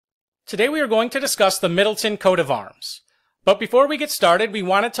Today we are going to discuss the Middleton coat of arms. But before we get started, we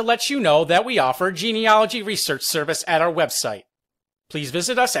wanted to let you know that we offer genealogy research service at our website. Please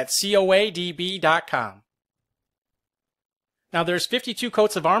visit us at coadb.com. Now there's 52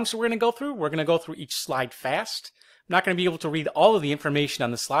 coats of arms we're going to go through. We're going to go through each slide fast. I'm not going to be able to read all of the information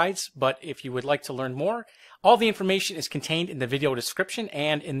on the slides, but if you would like to learn more, all the information is contained in the video description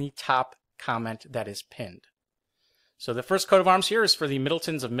and in the top comment that is pinned. So the first coat of arms here is for the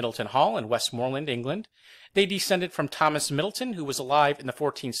Middletons of Middleton Hall in Westmorland, England. They descended from Thomas Middleton, who was alive in the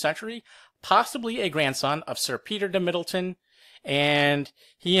 14th century, possibly a grandson of Sir Peter de Middleton, and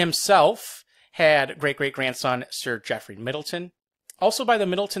he himself had great-great-grandson Sir Geoffrey Middleton. Also by the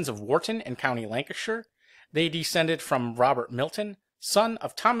Middletons of Warton in County Lancashire. They descended from Robert Middleton, son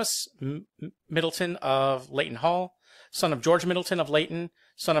of Thomas Middleton of Leighton Hall, son of George Middleton of Leighton,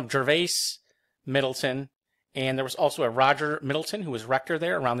 son of Gervase Middleton, and there was also a Roger Middleton who was rector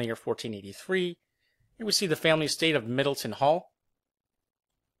there around the year 1483. Here we see the family estate of Middleton Hall.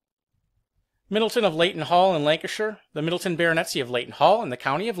 Middleton of Leighton Hall in Lancashire. The Middleton Baronetcy of Leighton Hall in the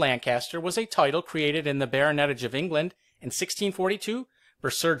county of Lancaster was a title created in the Baronetage of England in 1642 for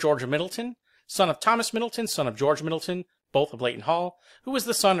Sir George Middleton, son of Thomas Middleton, son of George Middleton, both of Leighton Hall, who was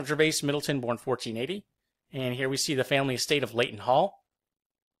the son of Gervase Middleton, born 1480. And here we see the family estate of Leighton Hall.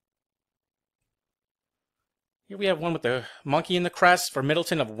 Here we have one with the monkey in the crest for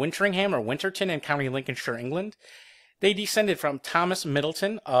Middleton of Winteringham or Winterton in County Lincolnshire, England. They descended from Thomas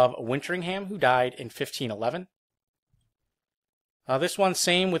Middleton of Winteringham, who died in 1511. This one,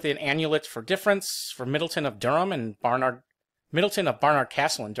 same with an annulet for difference for Middleton of Durham and Middleton of Barnard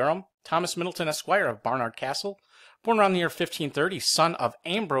Castle in Durham. Thomas Middleton, Esquire of Barnard Castle, born around the year 1530, son of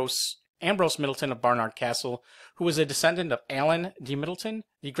Ambrose Middleton of Barnard Castle, who was a descendant of Alan de Middleton,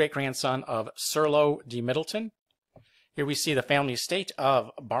 the great-grandson of Serlo de Middleton. Here we see the family estate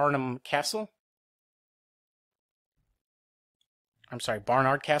of Barnard Castle.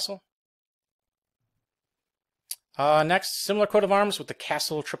 Next, similar coat of arms with the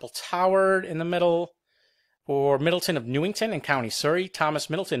castle triple-towered in the middle. For Middleton of Newington in County Surrey, Thomas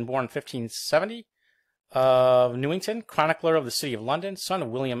Middleton, born 1570, of Newington, chronicler of the City of London, son of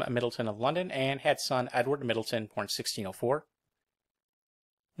William Middleton of London, and had son Edward Middleton, born 1604.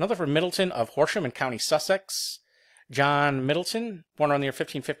 Another for Middleton of Horsham in County Sussex. John Middleton, born around the year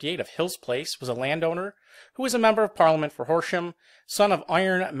 1558 of Hills Place, was a landowner who was a member of Parliament for Horsham, son of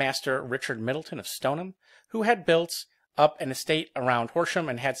Iron Master Richard Middleton of Stoneham, who had built up an estate around Horsham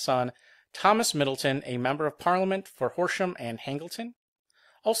and had son Thomas Middleton, a member of Parliament for Horsham and Hangleton.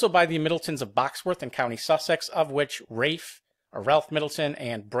 Also by the Middletons of Boxworth in County Sussex, of which Ralph Middleton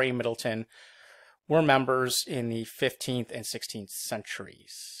and Bray Middleton were members in the 15th and 16th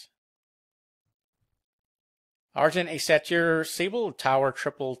centuries. Argent, a saltire sable,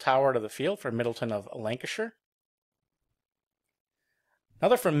 triple tower to the field for Middleton of Lancashire.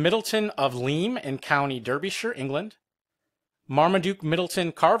 Another from Middleton of Leam in County Derbyshire, England. Marmaduke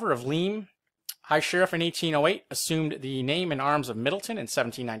Middleton Carver of Leam, High Sheriff in 1808, assumed the name and arms of Middleton in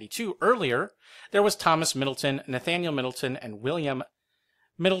 1792. Earlier, there was Thomas Middleton, Nathaniel Middleton, and William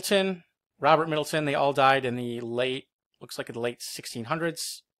Middleton, Robert Middleton. They all died in the late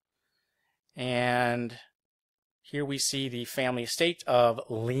 1600s. And here we see the family estate of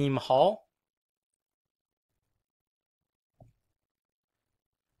Leam Hall.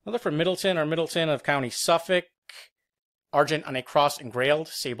 Another for Middleton or Middleton of County Suffolk. Argent on a cross engrailed,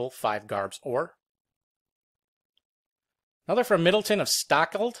 sable, 5 garbs or. Another from Middleton of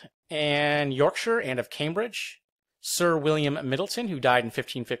Stockeld and Yorkshire and of Cambridge. Sir William Middleton, who died in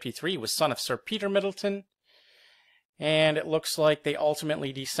 1553, was son of Sir Peter Middleton. And it looks like they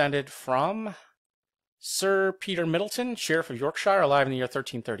ultimately descended from Sir Peter Middleton, Sheriff of Yorkshire, alive in the year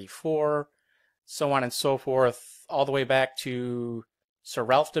 1334. So on and so forth, all the way back to Sir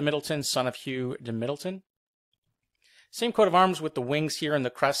Ralph de Middleton, son of Hugh de Middleton. Same coat of arms with the wings here and the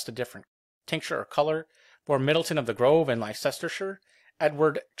crest, a different tincture or color. For Middleton of the Grove in Leicestershire,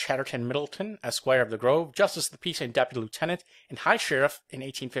 Edward Chatterton Middleton, Esquire of the Grove, Justice of the Peace and Deputy Lieutenant and High Sheriff in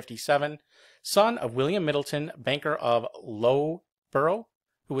 1857, son of William Middleton, banker of Loughborough,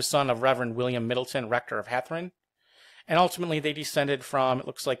 who was son of Reverend William Middleton, rector of Hatherin. And ultimately they descended from, it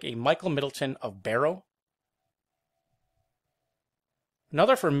looks like, a Michael Middleton of Barrow.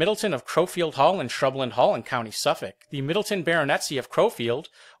 Another for Middleton of Crowfield Hall and Shrubland Hall in County Suffolk. The Middleton Baronetcy of Crowfield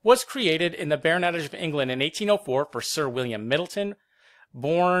was created in the Baronetage of England in 1804 for Sir William Middleton,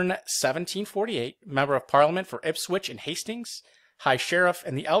 born 1748, member of Parliament for Ipswich and Hastings, High Sheriff,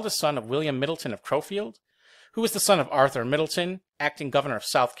 and the eldest son of William Middleton of Crowfield, who was the son of Arthur Middleton, acting governor of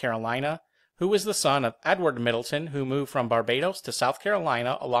South Carolina, who was the son of Edward Middleton, who moved from Barbados to South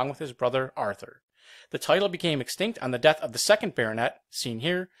Carolina along with his brother Arthur. The title became extinct on the death of the second baronet, seen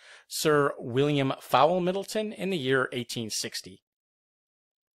here, Sir William Fowell Middleton, in the year 1860.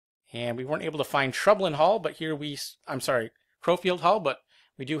 And we weren't able to find Shrubland Hall, but here Crowfield Hall, but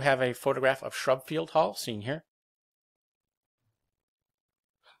we do have a photograph of Shrubfield Hall, seen here.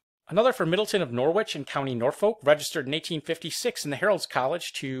 Another for Middleton of Norwich in County Norfolk, registered in 1856 in the Herald's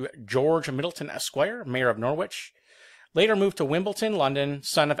College to George Middleton, Esquire, Mayor of Norwich. Later moved to Wimbledon, London,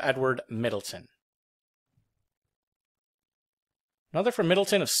 son of Edward Middleton. Another for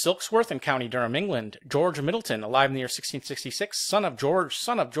Middleton of Silksworth in County Durham, England, George Middleton, alive in the year 1666, son of George,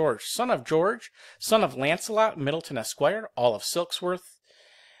 son of George, son of George, son of Lancelot Middleton, Esquire, all of Silksworth.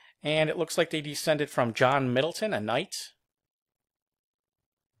 And it looks like they descended from John Middleton, a knight.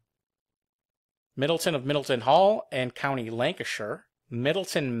 Middleton of Middleton Hall in County Lancashire.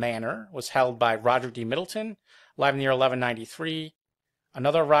 Middleton Manor was held by Roger D. Middleton, alive in the year 1193.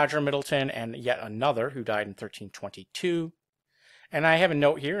 Another Roger Middleton, and yet another who died in 1322. And I have a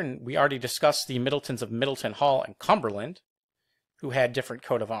note here, and we already discussed the Middletons of Middleton Hall in Cumberland, who had different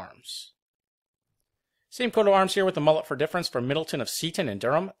coat of arms. Same coat of arms here with the mullet for difference for Middleton of Seaton in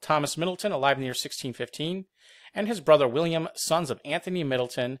Durham, Thomas Middleton, alive in the year 1615, and his brother William, sons of Anthony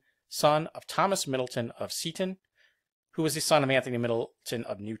Middleton, son of Thomas Middleton of Seaton, who was the son of Anthony Middleton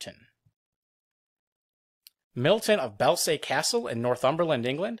of Newton. Middleton of Belsay Castle in Northumberland,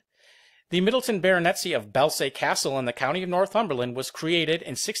 England. The Middleton Baronetcy of Belsay Castle in the county of Northumberland was created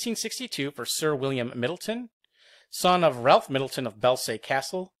in 1662 for Sir William Middleton, son of Ralph Middleton of Belsay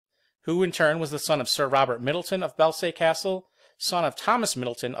Castle, who in turn was the son of Sir Robert Middleton of Belsay Castle, son of Thomas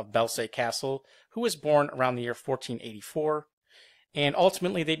Middleton of Belsay Castle, who was born around the year 1484. And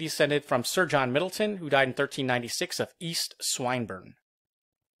ultimately they descended from Sir John Middleton, who died in 1396 of East Swinburne.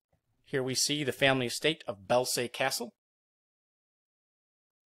 Here we see the family estate of Belsay Castle.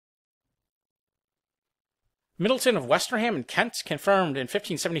 Middleton of Westerham in Kent, confirmed in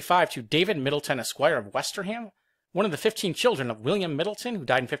 1575 to David Middleton, Esquire of Westerham, one of the 15 children of William Middleton, who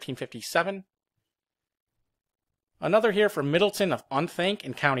died in 1557. Another here for Middleton of Unthank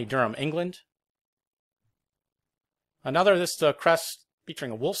in County Durham, England. Another, this is crest featuring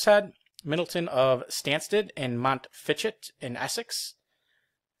a wolf's head, Middleton of Stansted in Montfichet in Essex.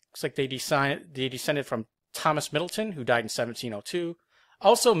 Looks like they descended from Thomas Middleton, who died in 1702.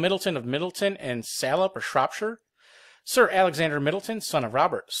 Also Middleton of Middleton in Salop or Shropshire. Sir Alexander Middleton, son of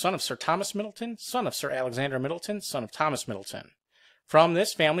Robert, son of Sir Thomas Middleton, son of Sir Alexander Middleton, son of Thomas Middleton. From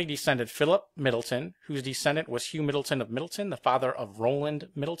this family descended Philip Middleton, whose descendant was Hugh Middleton of Middleton, the father of Roland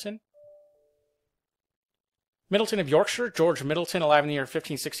Middleton. Middleton of Yorkshire, George Middleton, alive in the year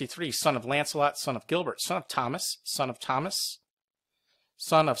 1563, son of Lancelot, son of Gilbert, son of Thomas, son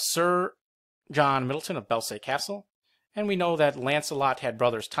of Sir John Middleton of Belsay Castle. And we know that Lancelot had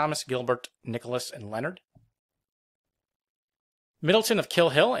brothers Thomas, Gilbert, Nicholas, and Leonard. Middleton of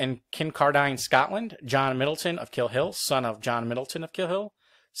Kilhill in Kincardine, Scotland, John Middleton of Kilhill, son of John Middleton of Kilhill,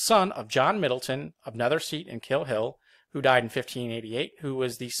 son of John Middleton of Netherseat in Kilhill, who died in 1588, who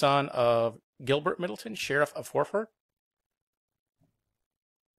was the son of Gilbert Middleton, Sheriff of Forfar.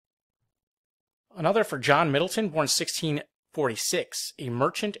 Another for John Middleton, born 1646, a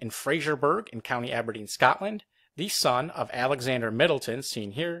merchant in Fraserburgh in County Aberdeen, Scotland, the son of Alexander Middleton,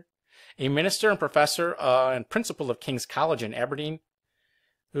 seen here, a minister and professor and principal of King's College in Aberdeen,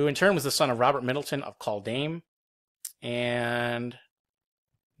 who in turn was the son of Robert Middleton of Caldame. And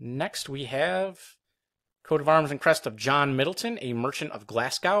next we have coat of arms and crest of John Middleton, a merchant of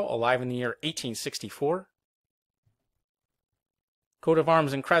Glasgow, alive in the year 1864. Coat of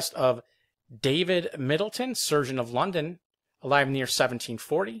arms and crest of David Middleton, surgeon of London, alive in the year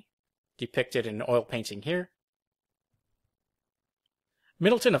 1740, depicted in oil painting here.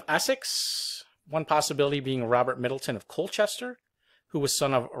 Middleton of Essex, one possibility being Robert Middleton of Colchester, who was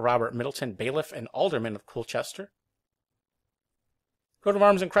son of Robert Middleton, bailiff and alderman of Colchester. Coat of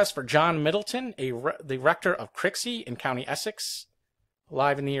arms and crest for John Middleton, the rector of Crixey in County Essex,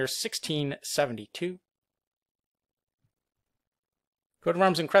 alive in the year 1672. Coat of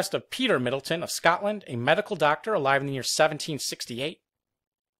arms and crest of Peter Middleton of Scotland, a medical doctor, alive in the year 1768.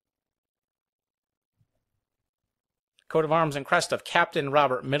 Coat of arms and crest of Captain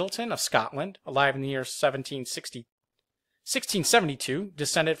Robert Middleton of Scotland, alive in the year 1672,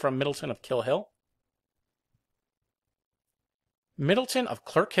 descended from Middleton of Kilhill. Middleton of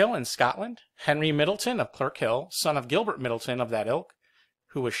Clerkhill in Scotland, Henry Middleton of Clerkhill, son of Gilbert Middleton of that ilk,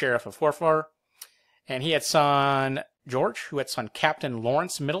 who was Sheriff of Forfar. And he had son George, who had son Captain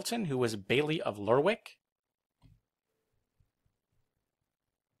Lawrence Middleton, who was Bailey of Lerwick.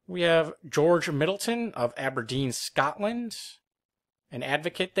 We have George Middleton of Aberdeen, Scotland, an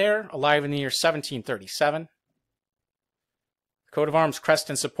advocate there, alive in the year 1737. Coat of arms, crest,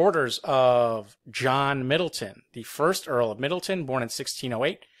 and supporters of John Middleton, the first Earl of Middleton, born in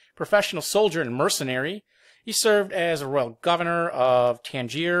 1608, professional soldier and mercenary. He served as a royal governor of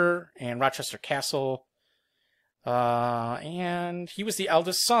Tangier and Rochester Castle, and he was the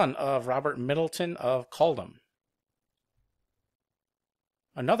eldest son of Robert Middleton of Culdum.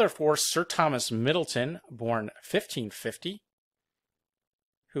 Another for Sir Thomas Middleton, born 1550,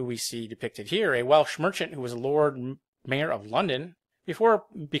 who we see depicted here, a Welsh merchant who was Lord Mayor of London before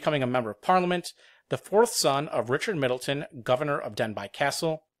becoming a member of Parliament, the fourth son of Richard Middleton, governor of Denbigh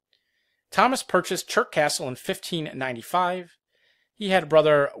Castle. Thomas purchased Chirk Castle in 1595. He had a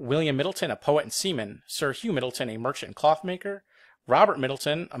brother William Middleton, a poet and seaman, Sir Hugh Middleton, a merchant and clothmaker, Robert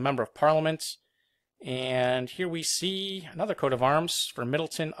Middleton, a member of Parliament, and here we see another coat of arms for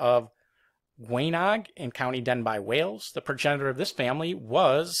Middleton of Gweinog in County Denbigh, Wales. The progenitor of this family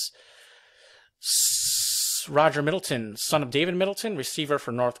was Roger Middleton, son of David Middleton, receiver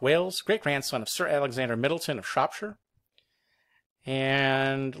for North Wales, great-grandson of Sir Alexander Middleton of Shropshire.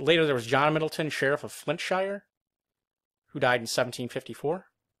 And later there was John Middleton, Sheriff of Flintshire, who died in 1754.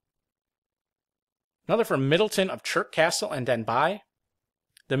 Another for Middleton of Chirk Castle and Denbigh.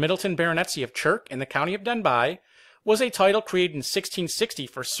 The Middleton Baronetcy of Chirk in the county of Denbigh was a title created in 1660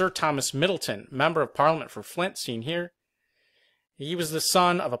 for Sir Thomas Middleton, Member of Parliament for Flint, seen here. He was the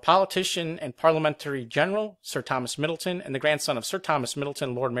son of a politician and parliamentary general, Sir Thomas Middleton, and the grandson of Sir Thomas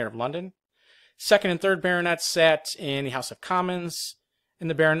Middleton, Lord Mayor of London. Second and third baronets sat in the House of Commons, and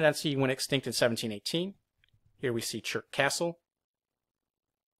the baronetcy went extinct in 1718. Here we see Chirk Castle.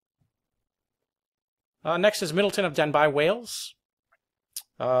 Next is Middleton of Denbigh, Wales.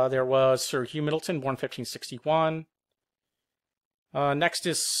 There was Sir Hugh Middleton, born 1561. Next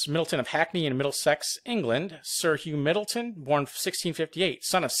is Middleton of Hackney in Middlesex, England. Sir Hugh Middleton, born 1658,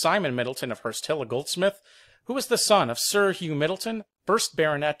 son of Simon Middleton of Hurst Hill, a goldsmith, who was the son of Sir Hugh Middleton, first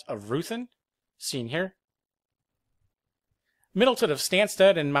baronet of Ruthin, seen here. Middleton of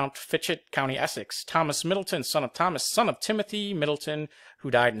Stansted in Mount Fitchet, County Essex. Thomas Middleton, son of Thomas, son of Timothy Middleton, who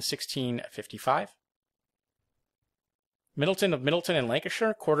died in 1655. Middleton of Middleton in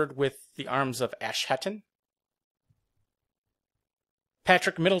Lancashire, quartered with the arms of Asheton.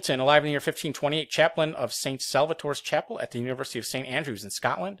 Patrick Middleton, alive in the year 1528, chaplain of St. Salvator's Chapel at the University of St. Andrews in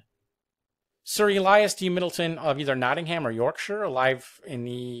Scotland. Sir Elias D. Middleton of either Nottingham or Yorkshire, alive in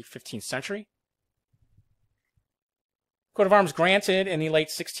the 15th century. Coat of arms granted in the late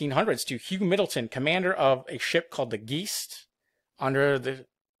 1600s to Hugh Middleton, commander of a ship called the Geest under the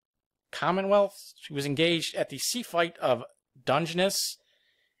Commonwealth. He was engaged at the sea fight of Dungeness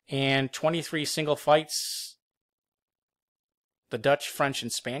and 23 single fights, the Dutch, French,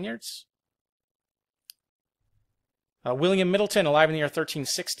 and Spaniards. William Middleton, alive in the year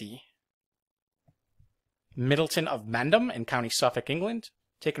 1360. Middleton of Mendham in County Suffolk, England,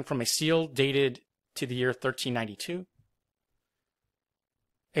 taken from a seal dated to the year 1392.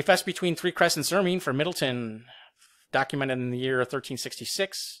 A fest between three crescents ermine for Middleton, documented in the year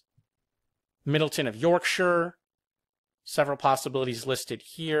 1366. Middleton of Yorkshire, several possibilities listed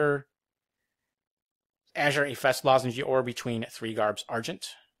here. Azure a fest lozenge or between three garbs argent.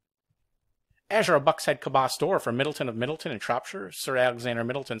 Azure a buck's head kiboshed door for Middleton of Middleton in Shropshire, Sir Alexander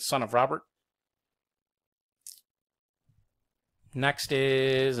Middleton, son of Robert. Next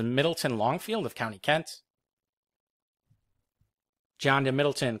is Middleton Longfield of County Kent. John de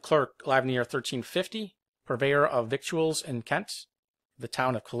Middleton, clerk, alive in the year 1350, purveyor of victuals in Kent, the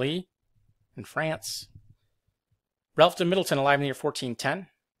town of Calais in France. Ralph de Middleton, alive in the year 1410.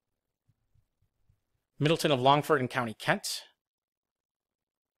 Middleton of Longford in County Kent.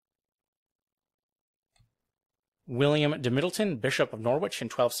 William de Middleton, Bishop of Norwich in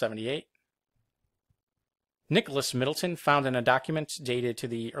 1278. Nicholas Middleton, found in a document dated to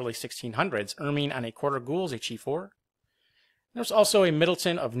the early 1600s, ermine on a quarter gules, a chief or. There's also a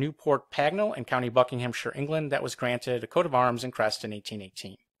Middleton of Newport Pagnell in County Buckinghamshire, England, that was granted a coat of arms and crest in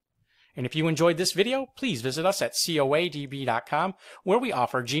 1818. And if you enjoyed this video, please visit us at coadb.com, where we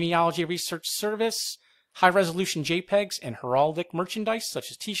offer genealogy research service, high-resolution JPEGs, and heraldic merchandise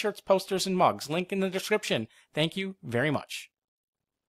such as t-shirts, posters, and mugs. Link in the description. Thank you very much.